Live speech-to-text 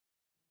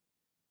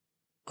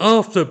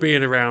After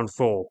being around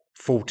for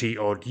 40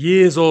 odd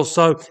years or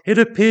so, it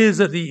appears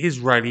that the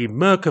Israeli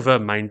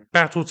Merkava main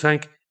battle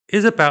tank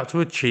is about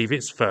to achieve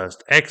its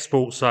first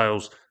export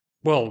sales.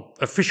 Well,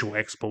 official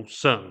exports,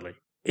 certainly.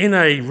 In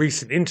a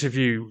recent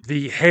interview,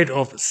 the head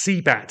of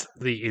CBAT,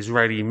 the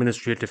Israeli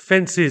Ministry of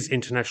Defence's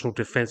International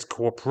Defense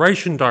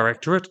Cooperation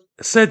Directorate,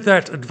 said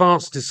that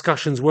advanced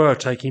discussions were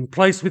taking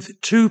place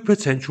with two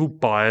potential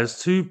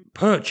buyers to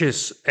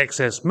purchase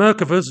excess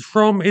Merkavas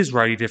from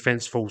Israeli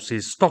Defense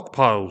Forces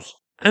stockpiles.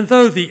 And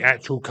though the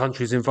actual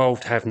countries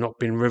involved have not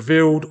been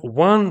revealed,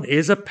 one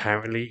is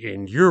apparently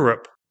in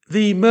Europe.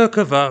 The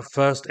Merkava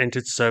first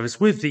entered service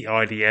with the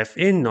IDF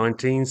in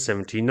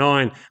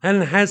 1979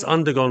 and has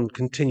undergone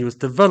continuous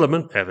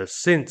development ever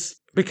since,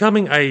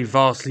 becoming a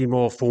vastly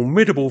more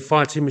formidable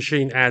fighting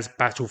machine as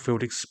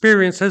battlefield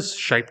experience has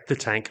shaped the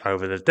tank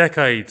over the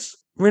decades.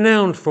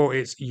 Renowned for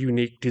its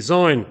unique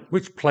design,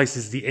 which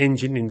places the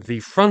engine in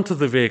the front of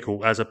the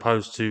vehicle as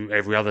opposed to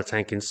every other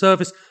tank in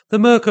service, the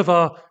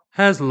Merkava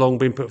has long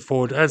been put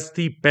forward as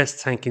the best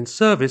tank in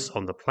service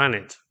on the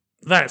planet.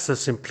 That's a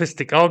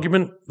simplistic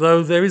argument,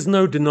 though there is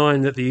no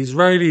denying that the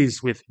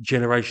Israelis, with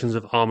generations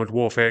of armoured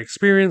warfare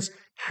experience,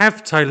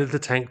 have tailored the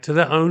tank to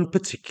their own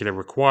particular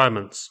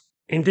requirements.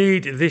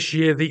 Indeed, this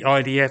year the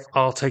IDF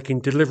are taking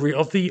delivery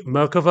of the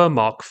Merkava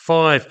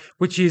Mk.V,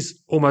 which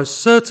is almost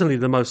certainly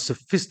the most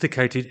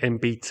sophisticated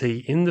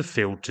MBT in the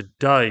field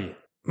today,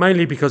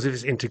 mainly because of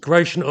its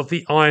integration of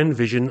the Iron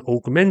Vision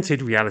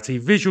augmented reality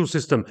visual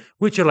system,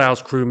 which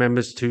allows crew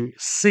members to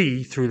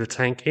see through the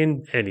tank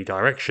in any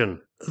direction.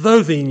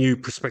 Though the new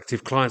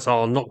prospective clients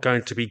are not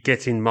going to be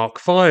getting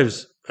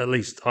Mk.Vs, at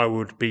least I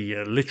would be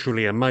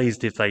literally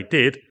amazed if they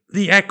did,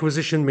 the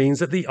acquisition means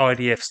that the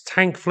IDF's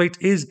tank fleet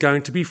is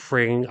going to be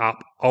freeing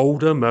up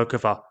older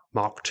Merkava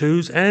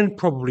Mk.IIs and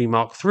probably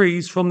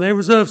Mk.IIIs from their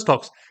reserve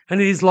stocks,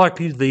 and it is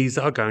likely these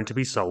are going to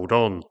be sold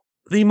on.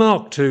 The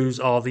Mk.IIs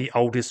are the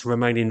oldest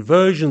remaining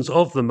versions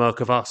of the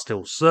Merkava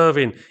still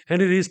serving,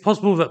 and it is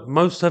possible that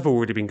most have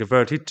already been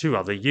converted to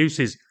other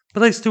uses, but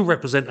they still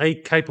represent a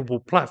capable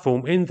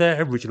platform in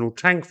their original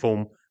tank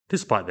form,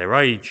 despite their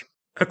age.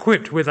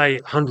 Equipped with a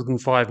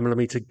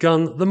 105mm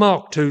gun, the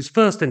Mk.IIs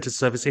first entered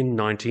service in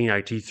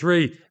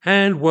 1983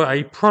 and were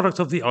a product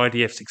of the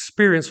IDF's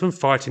experience from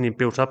fighting in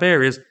built-up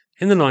areas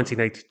in the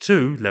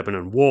 1982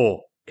 Lebanon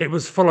War. It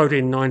was followed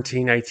in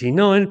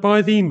 1989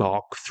 by the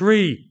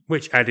Mk.III,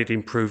 which added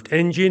improved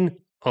engine,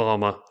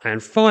 armour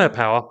and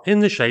firepower in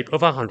the shape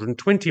of a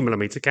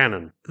 120mm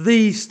cannon.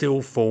 These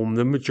still form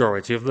the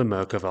majority of the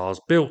Merkavas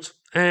built,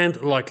 and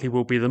likely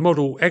will be the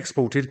model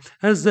exported,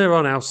 as there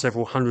are now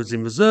several hundreds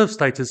in reserve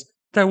status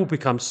that will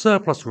become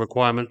surplus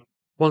requirement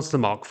once the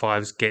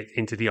Mk.Vs get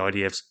into the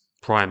IDF's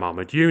prime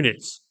armoured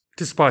units.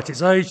 Despite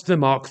its age, the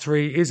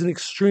Mk.III is an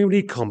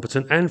extremely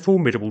competent and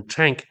formidable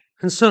tank,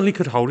 and certainly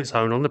could hold its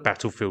own on the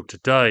battlefield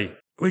today.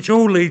 Which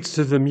all leads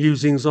to the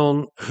musings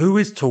on who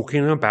is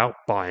talking about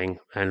buying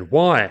and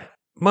why.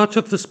 Much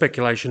of the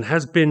speculation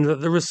has been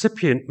that the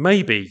recipient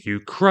may be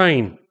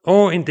Ukraine,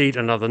 or indeed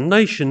another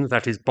nation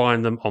that is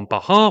buying them on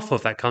behalf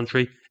of that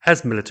country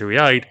as military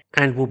aid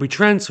and will be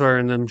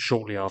transferring them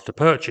shortly after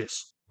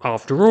purchase.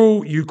 After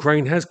all,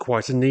 Ukraine has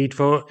quite a need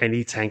for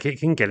any tank it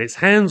can get its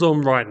hands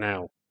on right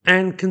now.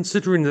 And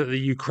considering that the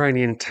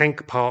Ukrainian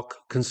tank park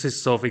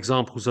consists of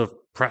examples of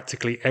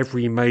practically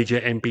every major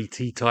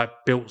MBT type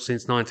built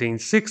since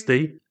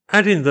 1960,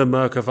 adding the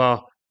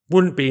Merkava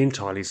wouldn't be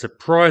entirely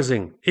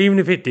surprising, even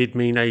if it did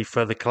mean a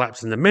further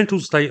collapse in the mental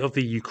state of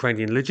the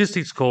Ukrainian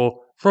logistics corps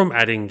from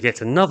adding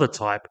yet another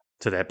type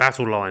to their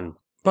battle line.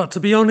 But to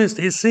be honest,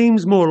 it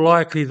seems more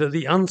likely that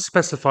the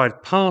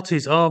unspecified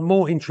parties are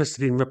more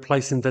interested in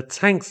replacing the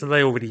tanks that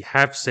they already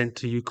have sent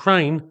to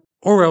Ukraine,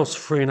 or else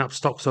freeing up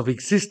stocks of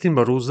existing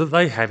models that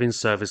they have in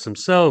service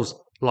themselves,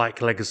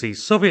 like legacy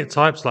Soviet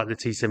types like the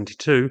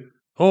T-72,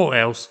 or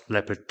else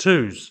Leopard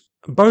 2s.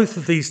 Both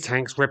of these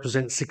tanks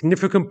represent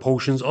significant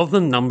portions of the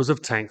numbers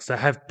of tanks that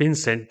have been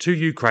sent to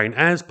Ukraine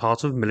as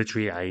part of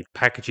military aid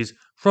packages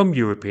from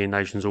European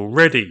nations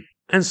already,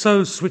 and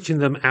so switching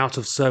them out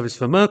of service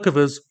for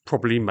Merkavas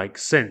probably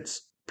makes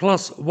sense.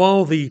 Plus,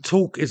 while the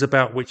talk is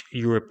about which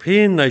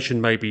European nation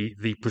may be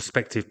the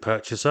prospective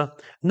purchaser,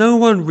 no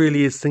one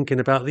really is thinking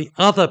about the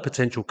other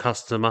potential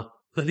customer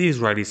that the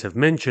Israelis have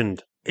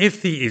mentioned.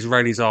 If the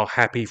Israelis are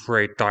happy for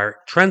a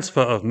direct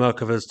transfer of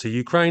Merkavas to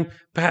Ukraine,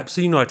 perhaps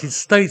the United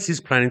States is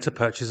planning to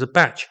purchase a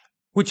batch,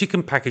 which it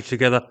can package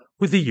together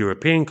with the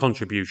European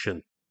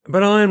contribution.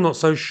 But I am not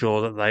so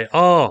sure that they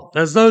are,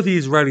 as though the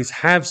Israelis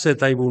have said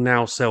they will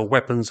now sell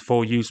weapons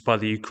for use by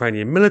the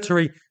Ukrainian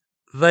military,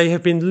 they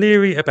have been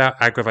leery about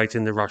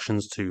aggravating the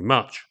Russians too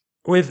much.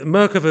 With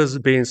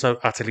Merkavas being so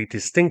utterly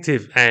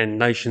distinctive and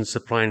nations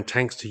supplying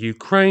tanks to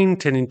Ukraine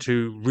tending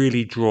to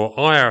really draw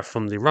ire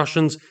from the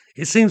Russians,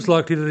 it seems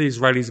likely that the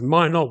Israelis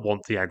might not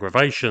want the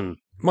aggravation.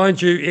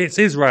 Mind you, it's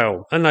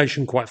Israel, a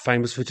nation quite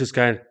famous for just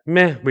going,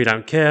 meh, we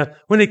don't care,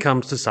 when it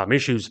comes to some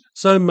issues,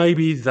 so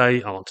maybe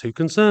they aren't too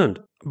concerned.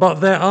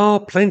 But there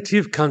are plenty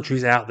of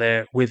countries out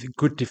there with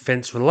good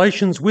defence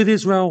relations with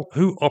Israel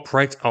who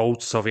operate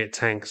old Soviet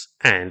tanks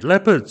and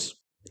Leopards.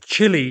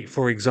 Chile,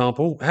 for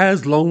example,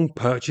 has long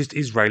purchased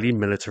Israeli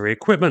military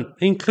equipment,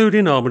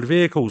 including armoured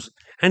vehicles,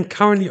 and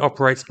currently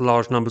operates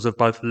large numbers of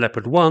both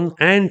Leopard 1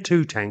 and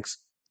 2 tanks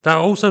that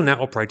are also now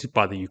operated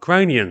by the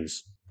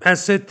Ukrainians.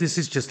 As said, this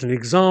is just an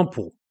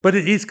example, but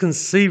it is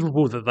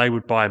conceivable that they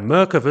would buy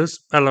Merkavas,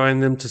 allowing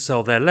them to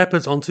sell their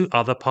Leopards onto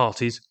other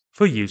parties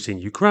for use in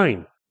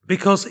Ukraine.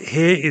 Because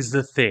here is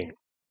the thing.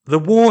 The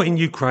war in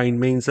Ukraine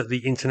means that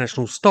the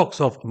international stocks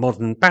of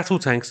modern battle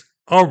tanks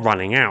are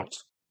running out.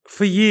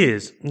 For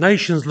years,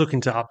 nations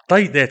looking to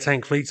update their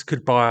tank fleets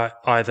could buy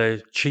either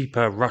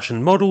cheaper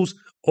Russian models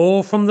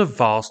or from the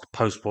vast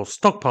post-war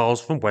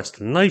stockpiles from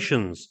Western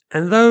nations,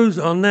 and those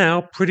are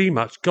now pretty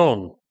much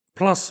gone.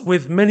 Plus,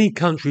 with many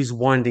countries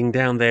winding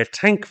down their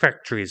tank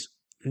factories,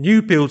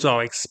 new builds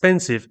are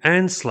expensive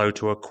and slow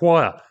to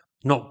acquire,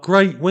 not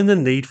great when the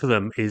need for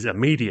them is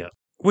immediate.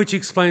 Which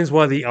explains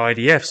why the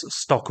IDF's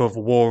stock of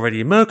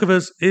war-ready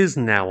Merkavas is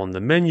now on the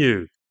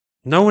menu.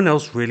 No one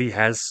else really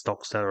has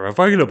stocks that are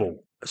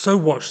available. So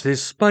watch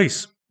this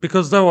space,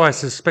 because though I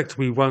suspect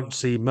we won't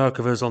see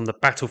Merkavas on the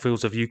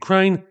battlefields of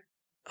Ukraine,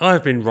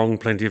 I've been wrong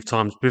plenty of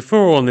times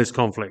before on this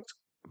conflict.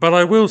 But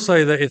I will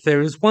say that if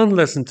there is one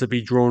lesson to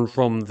be drawn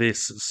from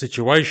this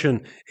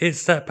situation,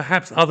 it's that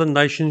perhaps other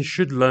nations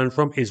should learn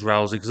from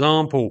Israel's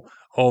example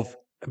of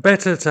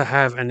better to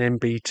have an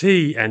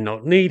MBT and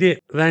not need it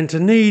than to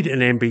need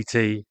an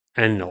MBT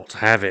and not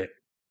have it.